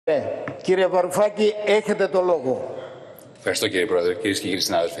Κύριε Βαρουφάκη, έχετε το λόγο. Ευχαριστώ κύριε Πρόεδρε, κυρίες και κύριοι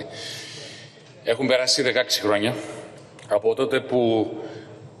συνάδελφοι. Έχουν περάσει 16 χρόνια από τότε που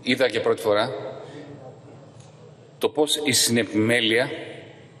είδα για πρώτη φορά το πώς η συνεπιμέλεια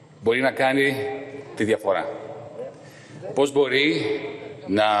μπορεί να κάνει τη διαφορά. Πώς μπορεί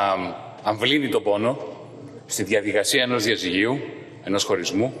να αμβλύνει τον πόνο στη διαδικασία ενός διαζυγίου, ενός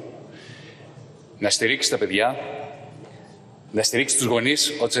χωρισμού, να στηρίξει τα παιδιά, να στηρίξει τους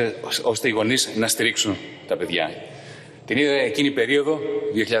γονείς, ώστε οι γονείς να στηρίξουν τα παιδιά. Την είδα εκείνη περίοδο,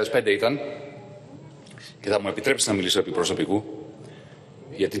 2005 ήταν, και θα μου επιτρέψει να μιλήσω επί προσωπικού,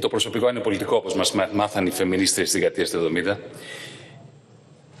 γιατί το προσωπικό είναι πολιτικό, όπως μας μάθαν οι φεμινίστρες στη δεκαετία του 70.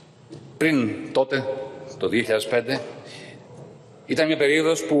 Πριν τότε, το 2005, ήταν μια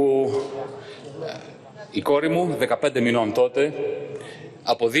περίοδος που η κόρη μου, 15 μηνών τότε,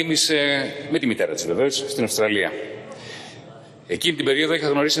 αποδήμησε, με τη μητέρα της βεβαίως, στην Αυστραλία. Εκείνη την περίοδο είχα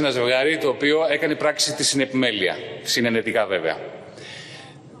γνωρίσει ένα ζευγάρι το οποίο έκανε πράξη τη συνεπιμέλεια, συνενετικά βέβαια.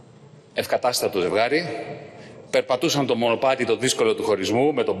 Ευκατάστατο ζευγάρι, περπατούσαν το μονοπάτι το δύσκολο του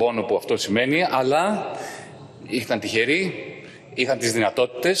χωρισμού με τον πόνο που αυτό σημαίνει, αλλά ήταν τυχεροί, είχαν τις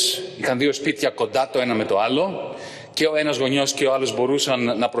δυνατότητες, είχαν δύο σπίτια κοντά το ένα με το άλλο και ο ένας γονιός και ο άλλος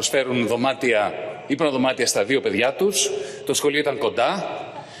μπορούσαν να προσφέρουν ύπνοδωμάτια στα δύο παιδιά τους, το σχολείο ήταν κοντά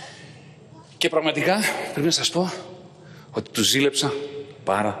και πραγματικά πρέπει να σας πω ότι τους ζήλεψα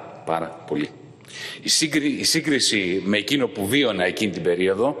πάρα πολύ. Η σύγκριση με εκείνο που βίωνα εκείνη την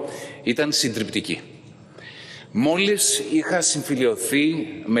περίοδο ήταν συντριπτική. Μόλις είχα συμφιλιωθεί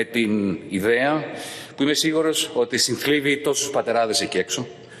με την ιδέα που είμαι σίγουρος ότι συνθλίβει τόσους πατεράδες εκεί έξω,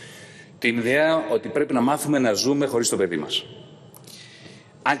 την ιδέα ότι πρέπει να μάθουμε να ζούμε χωρίς το παιδί μας.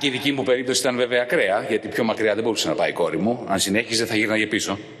 Αν και η δική μου περίπτωση ήταν βέβαια ακραία, γιατί πιο μακριά δεν μπορούσε να πάει η κόρη μου, αν συνέχιζε θα γύρναγε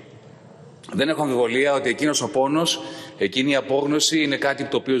πίσω. Δεν έχω αμφιβολία ότι εκείνος ο πόνος, εκείνη η απόγνωση είναι κάτι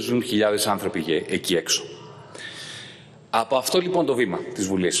το οποίο ζουν χιλιάδες άνθρωποι εκεί έξω. Από αυτό λοιπόν το βήμα της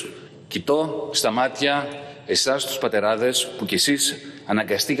Βουλής, κοιτώ στα μάτια εσάς τους πατεράδες που κι εσείς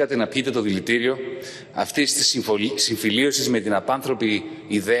αναγκαστήκατε να πιείτε το δηλητήριο αυτής της συμφιλίωσης με την απάνθρωπη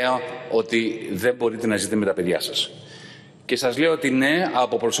ιδέα ότι δεν μπορείτε να ζείτε με τα παιδιά σας. Και σας λέω ότι ναι,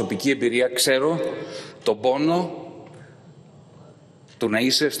 από προσωπική εμπειρία ξέρω τον πόνο του να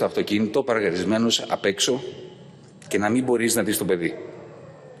είσαι στο αυτοκίνητο παραγαρισμένος απ' έξω και να μην μπορείς να δεις το παιδί.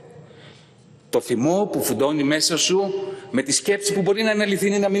 Το θυμό που φουντώνει μέσα σου με τη σκέψη που μπορεί να είναι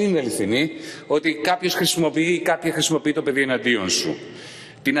αληθινή ή να μην είναι αληθινή, ότι κάποιος χρησιμοποιεί ή κάποια χρησιμοποιεί το παιδί εναντίον σου.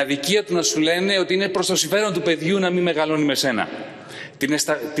 Την αδικία του να σου λένε ότι είναι προς το συμφέρον του παιδιού να μην μεγαλώνει με σένα.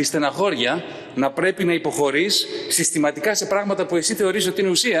 Τη στεναχώρια να πρέπει να υποχωρείς συστηματικά σε πράγματα που εσύ θεωρείς ότι είναι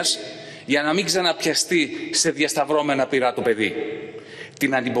ουσίας για να μην ξαναπιαστεί σε διασταυρώμενα πυρά το παιδί.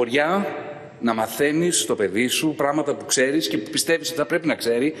 Την ανημποριά να μαθαίνεις στο παιδί σου πράγματα που ξέρεις και που πιστεύεις ότι θα πρέπει να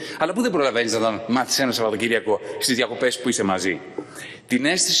ξέρει, αλλά που δεν προλαβαίνεις να τα μάθεις ένα Σαββατοκύριακο στις διακοπές που είσαι μαζί. Την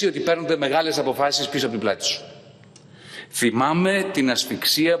αίσθηση ότι παίρνονται μεγάλες αποφάσεις πίσω από την πλάτη σου. Θυμάμαι την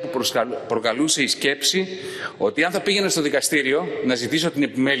ασφυξία που προκαλούσε η σκέψη ότι αν θα πήγαινα στο δικαστήριο να ζητήσω την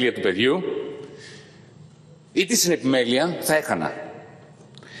επιμέλεια του παιδιού ή τη συνεπιμέλεια, θα έχανα.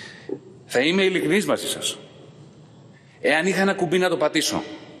 Θα είμαι ειλικρινής μαζί σας. Εάν είχα ένα κουμπί να το πατήσω,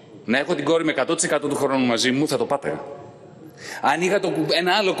 να έχω την κόρη με 100% του χρόνου μαζί μου, θα το πάταγα. Αν είχα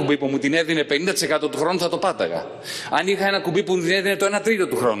ένα άλλο κουμπί που μου την έδινε 50% του χρόνου, θα το πάταγα. Αν είχα ένα κουμπί που μου την έδινε το 1/3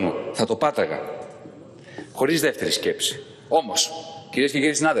 του χρόνου, θα το πάταγα. Χωρίς δεύτερη σκέψη. Όμως, κυρίες και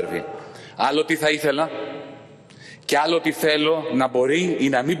κύριοι συνάδελφοι, άλλο τι θα ήθελα και άλλο τι θέλω να μπορεί ή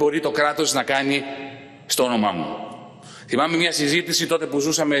να μην μπορεί το κράτος να κάνει στο όνομά μου. Θυμάμαι μια συζήτηση τότε που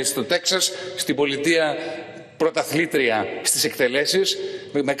ζούσαμε στο Τέξας, στην πολιτεία πρωταθλήτρια στις εκτελέσεις,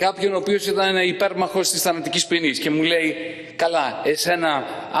 με κάποιον ο οποίος ήταν υπέρμαχος της θανατικής ποινής και μου λέει, καλά, εσένα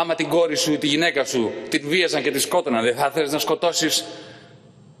άμα την κόρη σου, τη γυναίκα σου, την βίαζαν και τη σκότωναν, δεν θα θέλεις να σκοτώσεις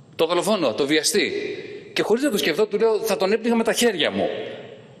το δολοφόνο, το βιαστή? Και χωρίς να το σκεφτώ, του λέω, θα τον έπληγα με τα χέρια μου.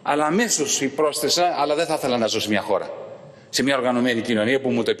 Αλλά αμέσως πρόσθεσα, αλλά δεν θα ήθελα να ζω σε μια χώρα, σε μια οργανωμένη κοινωνία που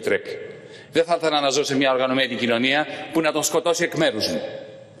μου το επιτρέπει. Δεν θα ήθελα να ζω σε μια οργανωμένη κοινωνία που να τον σκοτώσει εκ μέρους μου.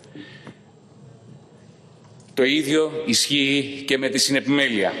 Το ίδιο ισχύει και με τη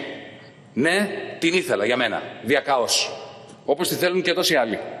συνεπιμέλεια. Ναι, την ήθελα για μένα, διακαώς, όπως τη θέλουν και τόσοι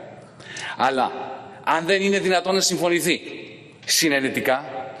άλλοι. Αλλά αν δεν είναι δυνατόν να συμφωνηθεί συνενετικά,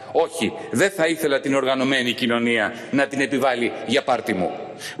 όχι, δεν θα ήθελα την οργανωμένη κοινωνία να την επιβάλλει για πάρτι μου.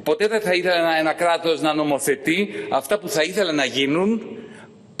 Ποτέ δεν θα ήθελα ένα κράτος να νομοθετεί αυτά που θα ήθελα να γίνουν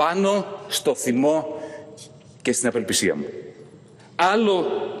πάνω στο θυμό και στην απελπισία μου. Άλλο,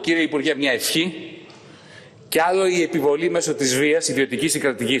 κύριε Υπουργέ, μια ευχή, και άλλο η επιβολή μέσω της βίας, ιδιωτικής ή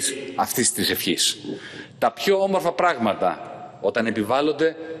κρατικής, αυτής της ευχής. Τα πιο όμορφα πράγματα Όταν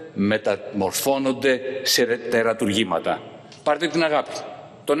επιβάλλονται, μεταμορφώνονται σε τερατουργήματα. Πάρτε την αγάπη,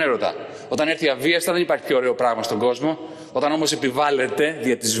 τον έρωτα. Όταν έρθει αβίαστα δεν υπάρχει πιο ωραίο πράγμα στον κόσμο. Όταν όμως επιβάλλεται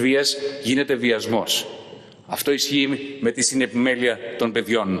δια της βίας, γίνεται βιασμός. Αυτό ισχύει με τη συνεπιμέλεια των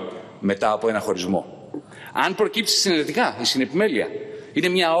παιδιών μετά από ένα χωρισμό. Αν προκύψει συνενετικά η συνεπιμέλεια, είναι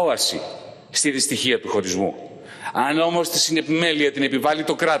μια όαση στη δυστυχία του χωρισμού. Αν όμως τη συνεπιμέλεια την επιβάλλει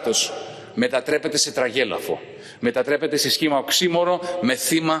το κράτος, μετατρέπεται σε τραγέλαφο. Μετατρέπεται σε σχήμα οξύμορο με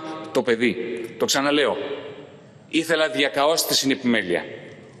θύμα το παιδί. Το ξαναλέω. Ήθελα διακαώς τη συνεπιμέλεια.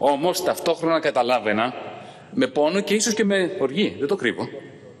 Όμως ταυτόχρονα καταλάβαινα, με πόνο και ίσως και με οργή, δεν το κρύβω,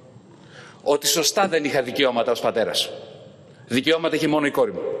 ότι σωστά δεν είχα δικαιώματα ως πατέρας. Δικαιώματα είχε μόνο η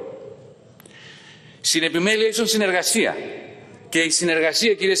κόρη μου. Συνεπιμέλεια ίσον συνεργασία. Και η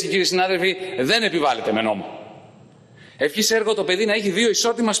συνεργασία, κυρίες και κύριοι συνάδελφοι, δεν επιβάλλεται με νόμο. Ευχής έργο το παιδί να έχει 2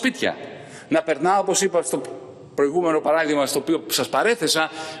 ισότιμα σπίτια. Να περνά, όπως είπα στο προηγούμενο παράδειγμα στο οποίο σας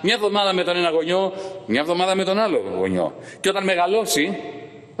παρέθεσα, μια εβδομάδα με τον ένα γονιό, μια εβδομάδα με τον άλλο γονιό. Και όταν μεγαλώσει,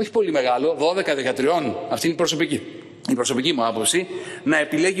 όχι πολύ μεγάλο, 12-13, αυτή είναι η προσωπική μου άποψη, να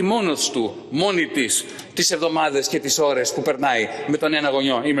επιλέγει μόνος του, μόνη της, τις εβδομάδες και τις ώρες που περνάει με τον ένα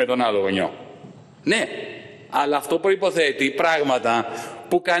γονιό ή με τον άλλο γονιό. Ναι, αλλά αυτό προϋποθέτει πράγματα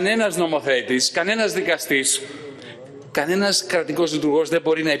που κανένας νομοθέτης, κανένας δικαστής, κανένας κρατικός λειτουργός δεν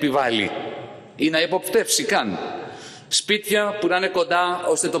μπορεί να επιβάλλει ή να υποπτεύσει καν. Σπίτια που να είναι κοντά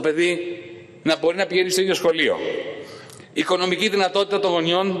ώστε το παιδί να μπορεί να πηγαίνει στο ίδιο σχολείο. Οικονομική δυνατότητα των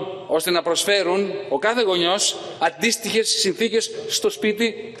γονιών ώστε να προσφέρουν ο κάθε γονιός αντίστοιχες συνθήκες στο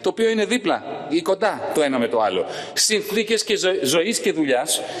σπίτι το οποίο είναι δίπλα ή κοντά το ένα με το άλλο. Συνθήκες και ζωής και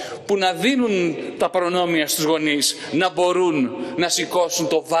δουλειάς που να δίνουν τα προνόμια στους γονείς να μπορούν να σηκώσουν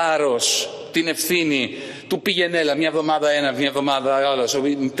το βάρος, την ευθύνη του πήγαινε μια εβδομάδα ένα, μια εβδομάδα ο άλλος,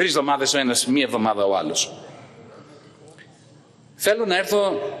 3 εβδομάδες ο ένας, μια εβδομάδα ο άλλος. Θέλω να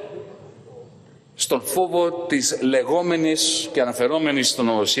έρθω στον φόβο της λεγόμενης και αναφερόμενης στο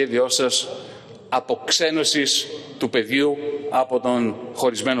νομοσχέδιό σας αποξένωσης του παιδιού από τον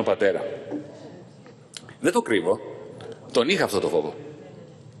χωρισμένο πατέρα. Δεν το κρύβω, τον είχα αυτό το φόβο.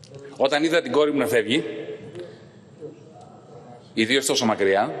 Όταν είδα την κόρη μου να φεύγει, ιδίως τόσο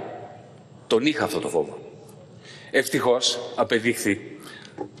μακριά, τον είχα αυτό το φόβο. Ευτυχώς απεδείχθη,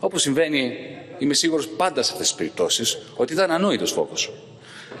 όπως συμβαίνει, είμαι σίγουρος πάντα σε αυτές τις περιπτώσεις, ότι ήταν ανόητος φόβος.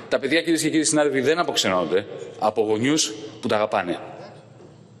 Τα παιδιά, κυρίες και κύριοι συνάδελφοι, δεν αποξενώνονται από γονιούς που τα αγαπάνε.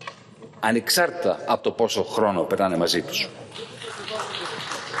 Ανεξάρτητα από το πόσο χρόνο περνάνε μαζί τους.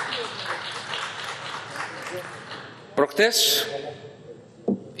 Προχτές,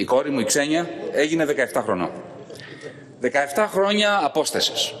 η κόρη μου, η Ξένια, έγινε 17 χρονών. 17 χρόνια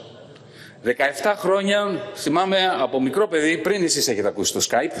απόστασης. 17 χρόνια, θυμάμαι από μικρό παιδί, πριν εσείς έχετε ακούσει το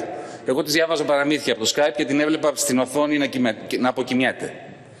Skype, εγώ της διάβαζα παραμύθια από το Skype και την έβλεπα στην οθόνη να αποκοιμιέται.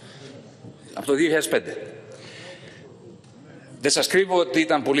 Από το 2005. Δεν σας κρύβω ότι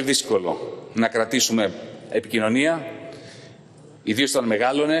ήταν πολύ δύσκολο να κρατήσουμε επικοινωνία, ιδίως όταν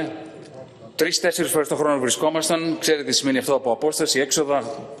μεγάλωνε. 3-4 φορές το χρόνο βρισκόμασταν. Ξέρετε τι σημαίνει αυτό από απόσταση, έξοδα,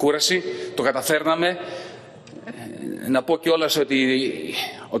 κούραση. Το καταφέρναμε. Να πω κιόλας ότι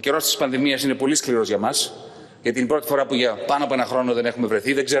ο καιρός της πανδημίας είναι πολύ σκληρός για μας. Γιατί είναι η πρώτη φορά που για πάνω από ένα χρόνο δεν έχουμε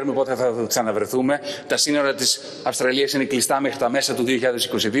βρεθεί. Δεν ξέρουμε πότε θα ξαναβρεθούμε. Τα σύνορα της Αυστραλίας είναι κλειστά μέχρι τα μέσα του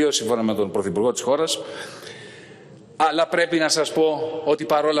 2022, σύμφωνα με τον Πρωθυπουργό της χώρας. Αλλά πρέπει να σας πω ότι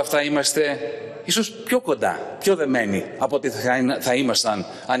παρόλα αυτά είμαστε ίσως πιο κοντά, πιο δεμένοι από ό,τι θα ήμασταν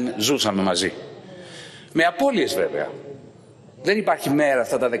αν ζούσαμε μαζί. Με απώλειες βέβαια. Δεν υπάρχει μέρα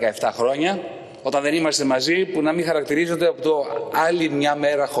αυτά τα 17 χρόνια, όταν δεν είμαστε μαζί, που να μην χαρακτηρίζονται από το άλλη μια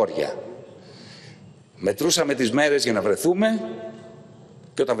μέρα χώρια. Μετρούσαμε τις μέρες για να βρεθούμε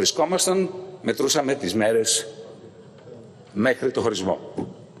και όταν βρισκόμασταν μετρούσαμε τις μέρες μέχρι το χωρισμό.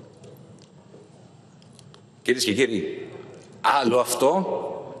 Κυρίες και κύριοι, άλλο αυτό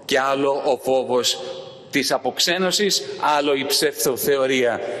και άλλο ο φόβος της αποξένωσης, άλλο η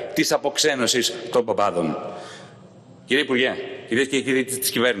ψευδοθεωρία της αποξένωσης των παπάδων. Κύριε Υπουργέ, κυρίες και κύριοι της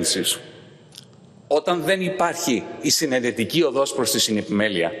κυβέρνησης, όταν δεν υπάρχει η συνενετική οδός προς τη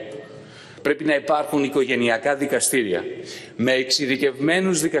συνεπιμέλεια, πρέπει να υπάρχουν οικογενειακά δικαστήρια με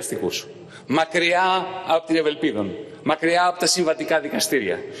εξειδικευμένους δικαστικούς, μακριά από την Ευελπίδων, μακριά από τα συμβατικά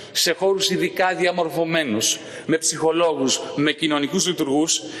δικαστήρια, σε χώρους ειδικά διαμορφωμένους, με ψυχολόγους, με κοινωνικούς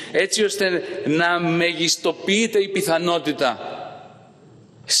λειτουργούς, έτσι ώστε να μεγιστοποιείται η πιθανότητα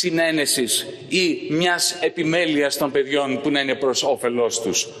συνένεσης ή μιας επιμέλειας των παιδιών που να είναι προς όφελός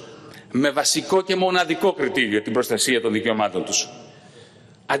τους, με βασικό και μοναδικό κριτήριο την προστασία των δικαιωμάτων τους.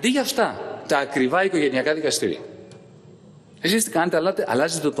 Αντί για αυτά, τα ακριβά οικογενειακά δικαστήρια, εσείς τι κάνετε,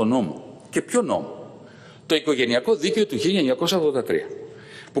 αλλάζετε τον νόμο. Και ποιο νόμο? το οικογενειακό δίκαιο του 1983,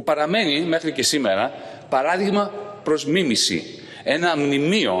 που παραμένει μέχρι και σήμερα παράδειγμα προς μίμηση, ένα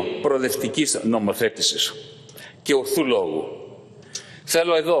μνημείο προοδευτικής νομοθέτησης και ορθού λόγου.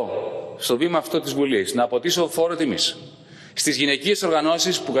 Θέλω εδώ, στο βήμα αυτό της Βουλής, να αποτίσω φόρο τιμής στις γυναικείες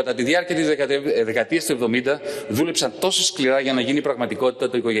οργανώσεις που κατά τη διάρκεια της δεκαετίας του 70 δούλεψαν τόσο σκληρά για να γίνει πραγματικότητα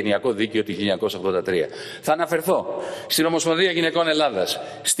το οικογενειακό δίκαιο του 1983. Θα αναφερθώ στην Ομοσπονδία Γυναικών Ελλάδας,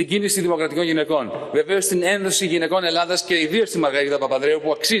 στην Κίνηση Δημοκρατικών Γυναικών, βεβαίως στην Ένωση Γυναικών Ελλάδας και ιδίως στη Μαργαρίτα Παπανδρέου,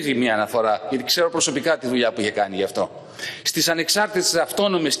 που αξίζει μια αναφορά, γιατί ξέρω προσωπικά τη δουλειά που είχε κάνει γι' αυτό. Στις ανεξάρτητες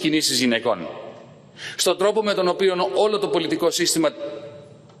αυτόνομες κινήσεις γυναικών. Στον τρόπο με τον οποίο όλο το πολιτικό σύστημα,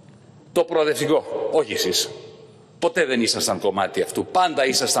 το προοδευτικό, όχι εσείς, ποτέ δεν ήσασταν κομμάτι αυτού. Πάντα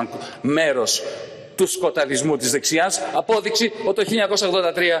ήσασταν μέρος του σκοταδισμού της δεξιάς. Απόδειξη ότι το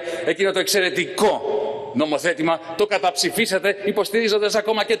 1983 εκείνο το εξαιρετικό νομοθέτημα το καταψηφίσατε, υποστηρίζοντας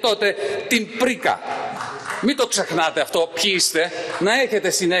ακόμα και τότε την πρίκα. Μην το ξεχνάτε αυτό, ποιοι είστε, να έχετε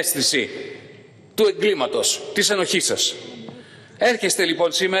συναίσθηση του εγκλήματος, της ενοχής σας. Έρχεστε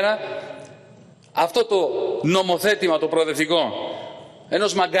λοιπόν σήμερα αυτό το νομοθέτημα το προοδευτικό,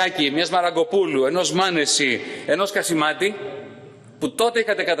 ενός Μαγκάκη, μιας Μαραγκοπούλου, ενός Μάνεση, ενός Κασιμάτη, που τότε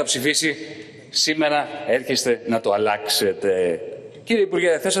είχατε καταψηφίσει, σήμερα έρχεστε να το αλλάξετε. Κύριε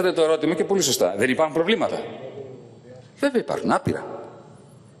Υπουργέ, θέσατε το ερώτημα και πολύ σωστά. Δεν υπάρχουν προβλήματα? Βέβαια υπάρχουν, άπειρα.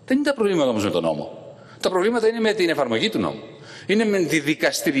 Δεν είναι τα προβλήματα όμως με τον νόμο. Τα προβλήματα είναι με την εφαρμογή του νόμου. Είναι με τη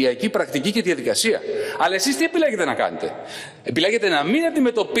δικαστηριακή πρακτική και τη διαδικασία. Αλλά εσείς τι επιλέγετε να κάνετε? Επιλέγετε να μην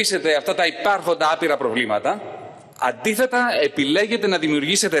αντιμετωπίσετε αυτά τα υπάρχοντα άπειρα προβλήματα. Αντίθετα, επιλέγετε να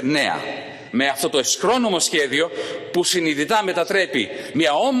δημιουργήσετε νέα. Με αυτό το αισχρό νομοσχέδιο που συνειδητά μετατρέπει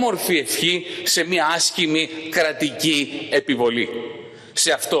μια όμορφη ευχή σε μια άσχημη κρατική επιβολή.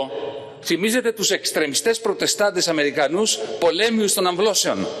 Σε αυτό θυμίζετε τους εξτρεμιστές προτεστάντες Αμερικανούς πολέμιους των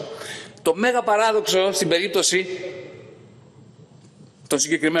αμβλώσεων. Το μέγα παράδοξο στην περίπτωση των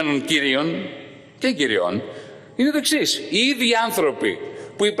συγκεκριμένων κυρίων και κυριών είναι το εξής. Οι ίδιοι άνθρωποι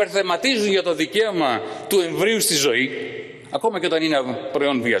που υπερθεματίζουν για το δικαίωμα του εμβρίου στη ζωή, ακόμα και όταν είναι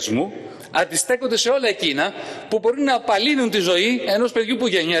προϊόν βιασμού, αντιστέκονται σε όλα εκείνα που μπορεί να απαλύνουν τη ζωή ενός παιδιού που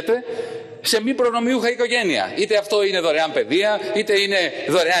γεννιέται σε μη προνομιούχα οικογένεια. Είτε αυτό είναι δωρεάν παιδεία, είτε είναι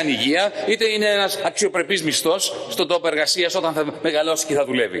δωρεάν υγεία, είτε είναι ένας αξιοπρεπής μισθός στον τόπο εργασίας όταν θα μεγαλώσει και θα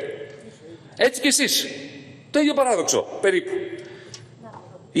δουλεύει. Έτσι κι εσείς. Το ίδιο παράδοξο, περίπου.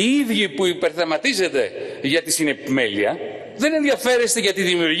 Οι ίδιοι που υπερθεματίζετε για τη συνεπιμέλεια, δεν ενδιαφέρεστε για τη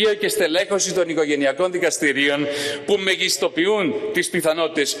δημιουργία και στελέχωση των οικογενειακών δικαστηρίων που μεγιστοποιούν τις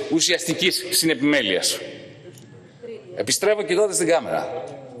πιθανότητες ουσιαστικής συνεπιμέλειας. Επιστρέφω κοιτώντας την κάμερα,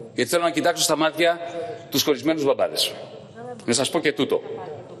 γιατί θέλω να κοιτάξω στα μάτια τους χωρισμένους μπαμπάδες. Να σας πω και τούτο.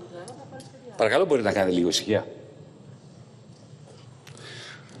 Παρακαλώ, μπορείτε να κάνετε λίγο ησυχία.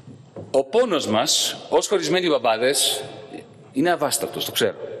 Ο πόνος μας ως χωρισμένοι μπαμπάδες είναι αβάστακτος, το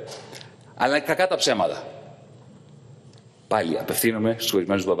ξέρω. Αλλά κακά τα ψέματα. Πάλι απευθύνομαι στους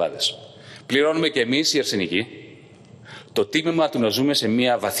χωρισμένους μπαμπάδες. Πληρώνουμε και εμείς οι αρσενικοί το τίμημα του να ζούμε σε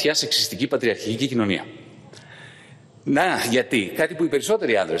μια βαθιά σεξιστική πατριαρχική κοινωνία. Να, γιατί κάτι που οι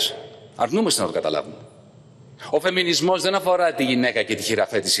περισσότεροι άνδρες αρνούμαστε να το καταλάβουν. Ο φεμινισμός δεν αφορά τη γυναίκα και τη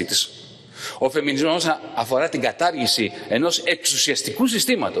χειραφέτησή της. Ο φεμινισμός αφορά την κατάργηση ενός εξουσιαστικού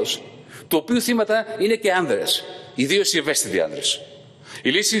συστήματος, του οποίου θύματα είναι και άνδρες, ιδίως οι ευαίσθητοι άνδρες. Η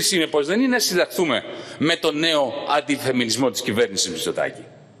λύση, συνεπώς, δεν είναι να συνταχθούμε με το νέο αντιφεμινισμό της κυβέρνησης Μητσοτάκη.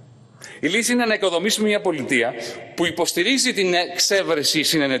 Η λύση είναι να οικοδομήσουμε μια πολιτεία που υποστηρίζει την εξέβρεση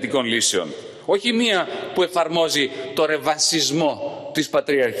συνενετικών λύσεων, όχι μία που εφαρμόζει το ρεβανσισμό της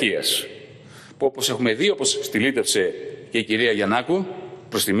πατριαρχίας, που όπως έχουμε δει, όπως στυλίτευσε και η κυρία Γιαννάκου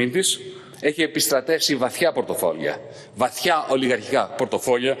προς τιμήν της, έχει επιστρατεύσει βαθιά πορτοφόλια, βαθιά ολιγαρχικά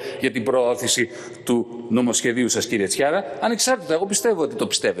πορτοφόλια για την προώθηση του νομοσχεδίου σας, κύριε Τσιάρα. Ανεξάρτητα, εγώ πιστεύω ότι το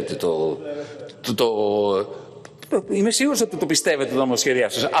πιστεύετε είμαι σίγουρος ότι το πιστεύετε το νομοσχέδιο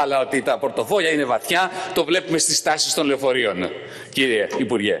σας, αλλά ότι τα πορτοφόλια είναι βαθιά, το βλέπουμε στις τάσεις των λεωφορείων, κύριε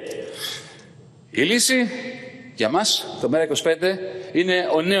Υπουργέ. Η λύση για μας, το ΜΕΡΑ25, είναι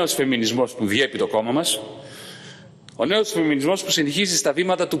ο νέος φεμινισμός που διέπει το κόμμα μας. Ο νέος φεμινισμός που συνεχίζει στα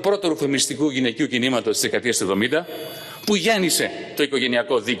βήματα του πρώτερου φεμινιστικού γυναικείου κινήματος της δεκαετίας του 70, που γέννησε το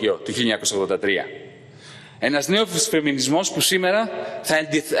οικογενειακό δίκαιο του 1983. Ένας νέος φεμινισμός που σήμερα θα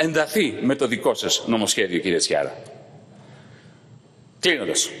ενταθεί με το δικό σας νομοσχέδιο, κύριε Τσιάρα.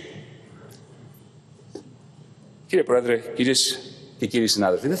 Κλείνοντας. Κύριε Πρόεδρε, κυρίες και κύριοι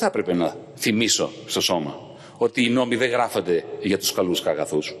συνάδελφοι, δεν θα έπρεπε να θυμίσω στο σώμα ότι οι νόμοι δεν γράφονται για τους καλούς και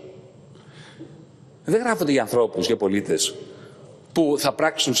αγαθούς. Δεν γράφονται για ανθρώπους, για πολίτες που θα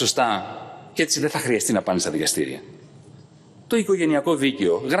πράξουν σωστά και έτσι δεν θα χρειαστεί να πάνε στα δικαστήρια. το οικογενειακό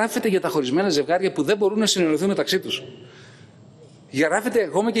δίκαιο γράφεται για τα χωρισμένα ζευγάρια που δεν μπορούν να συνεννοηθούν μεταξύ τους. Γράφεται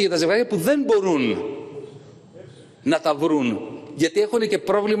ακόμα και για τα ζευγάρια που δεν μπορούν να τα βρουν, γιατί έχουν και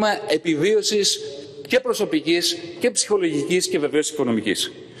πρόβλημα επιβίωσης και προσωπικής και ψυχολογικής και βεβαίως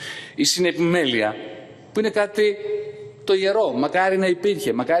οικονομικής. Η συνεπιμέλεια, που είναι κάτι το ιερό, μακάρι να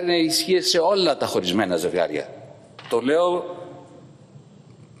υπήρχε, μακάρι να ισχύει σε όλα τα χωρισμένα ζευγάρια. Το λέω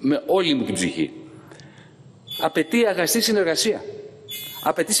με όλη μου την ψυχή. Απαιτεί αγαστή συνεργασία.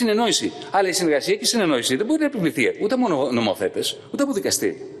 Απαιτεί συνεννόηση. Αλλά η συνεργασία και η συνεννόηση δεν μπορεί να επιβληθεί ούτε από νομοθέτες, ούτε από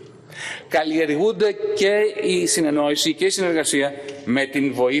δικαστήρια. Καλλιεργούνται και η συνεννόηση και η συνεργασία με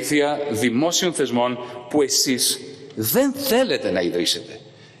την βοήθεια δημόσιων θεσμών που εσείς δεν θέλετε να ιδρύσετε.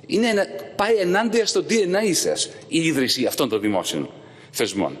 Πάει ενάντια στο DNA σας η ίδρυση αυτών των δημόσιων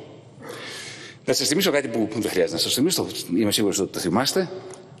θεσμών. Να σας θυμίσω κάτι που δεν χρειάζεται να σας θυμίσω, είμαι σίγουρος ότι το θυμάστε,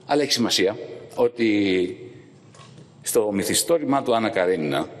 αλλά έχει σημασία, ότι στο μυθιστόρημά του Άννα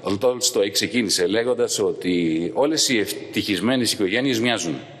Καρένινα, ο Τόλστοϊ ξεκίνησε λέγοντας ότι όλες οι ευτυχισμένες οικογένειες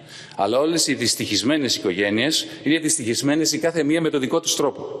μοιάζουν. Αλλά όλες οι δυστυχισμένες οικογένειες είναι δυστυχισμένες η κάθε μία με τον δικό τους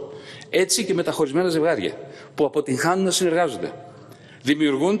τρόπο. Έτσι και με τα χωρισμένα ζευγάρια, που αποτυγχάνουν να συνεργάζονται.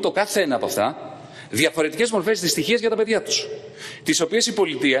 Δημιουργούν το κάθε ένα από αυτά διαφορετικές μορφές δυστυχίας για τα παιδιά τους, τις οποίες η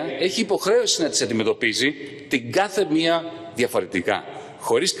πολιτεία έχει υποχρέωση να τις αντιμετωπίζει την κάθε μία διαφορετικά,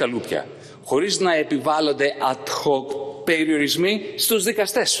 χωρίς καλούπια, χωρίς να επιβάλλονται ad hoc περιορισμοί στους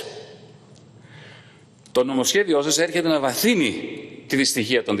δικαστές. Το νομοσχέδιό σας έρχεται να βαθύνει τη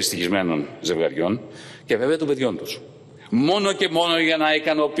δυστυχία των δυστυχισμένων ζευγαριών και βέβαια των παιδιών τους. Μόνο και μόνο για να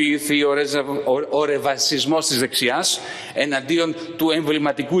ικανοποιηθεί ο ρεβασισμός της δεξιάς εναντίον του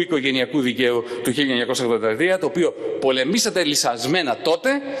εμβληματικού οικογενειακού δικαίου του 1983, το οποίο πολεμήσατε λυσασμένα τότε,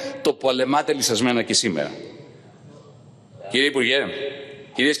 το πολεμάτε λυσασμένα και σήμερα. Κύριε Υπουργέ,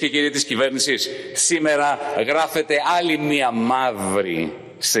 κυρίες και κύριοι της κυβέρνησης, σήμερα γράφετε άλλη μία μαύρη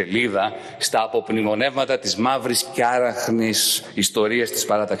σελίδα στα αποπνημονεύματα της μαύρης και άραχνης ιστορίας της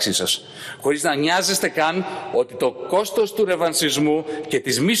παράταξής σας, χωρίς να νοιάζεστε καν ότι το κόστος του ρεβανσισμού και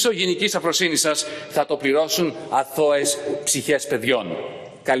της μισογενικής αφροσύνης σας θα το πληρώσουν αθώες ψυχές παιδιών.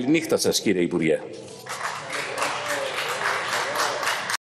 Καληνύχτα σας, κύριε Υπουργέ.